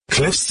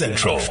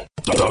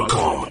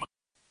cliffcentral.com.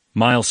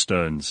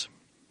 Milestones.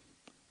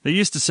 They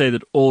used to say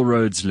that all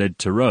roads led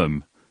to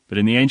Rome, but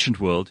in the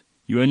ancient world,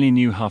 you only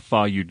knew how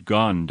far you'd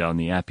gone down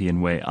the Appian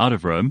Way out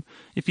of Rome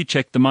if you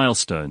checked the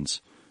milestones,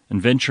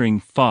 and venturing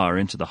far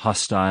into the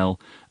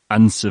hostile,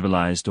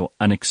 uncivilised or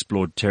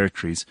unexplored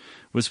territories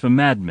was for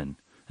madmen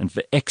and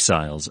for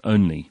exiles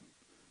only.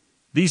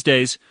 These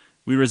days,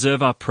 we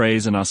reserve our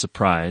praise and our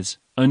surprise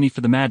only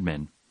for the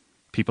madmen,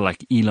 people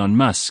like Elon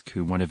Musk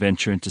who want to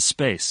venture into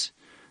space.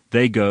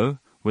 They go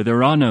where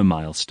there are no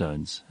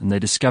milestones, and they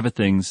discover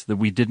things that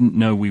we didn't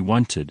know we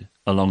wanted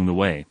along the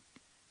way.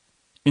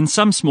 In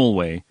some small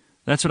way,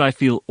 that's what I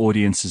feel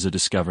audiences are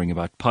discovering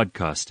about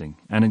podcasting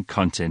and in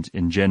content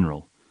in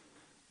general.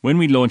 When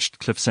we launched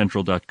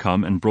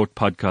cliffcentral.com and brought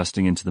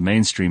podcasting into the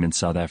mainstream in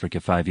South Africa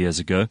 5 years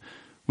ago,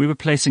 we were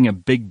placing a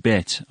big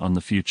bet on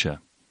the future.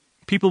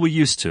 People were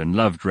used to and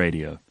loved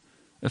radio.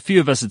 A few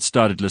of us had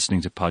started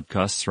listening to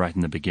podcasts right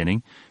in the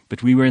beginning,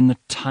 but we were in the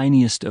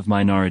tiniest of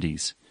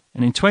minorities.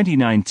 And in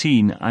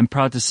 2019, I'm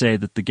proud to say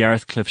that the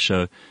Gareth Cliff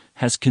Show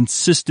has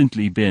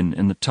consistently been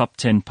in the top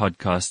 10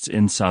 podcasts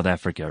in South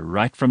Africa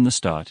right from the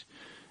start,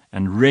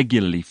 and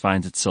regularly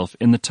finds itself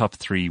in the top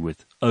 3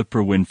 with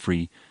Oprah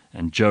Winfrey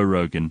and Joe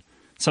Rogan.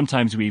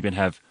 Sometimes we even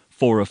have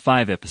 4 or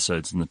 5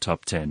 episodes in the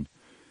top 10.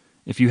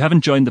 If you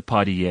haven't joined the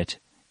party yet,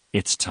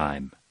 it's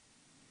time.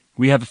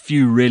 We have a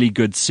few really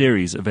good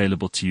series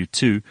available to you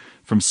too,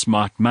 from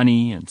smart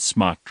money and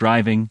smart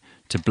driving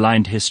to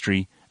blind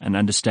history and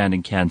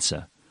understanding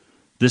cancer.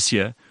 This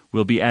year,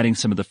 we'll be adding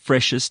some of the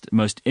freshest,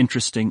 most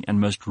interesting and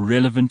most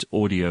relevant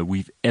audio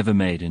we've ever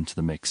made into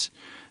the mix.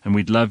 And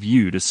we'd love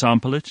you to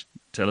sample it,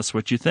 tell us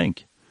what you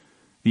think.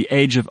 The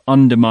age of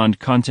on-demand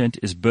content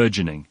is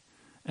burgeoning,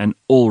 and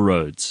all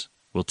roads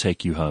will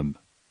take you home.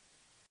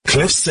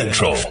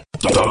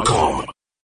 cliffcentral.com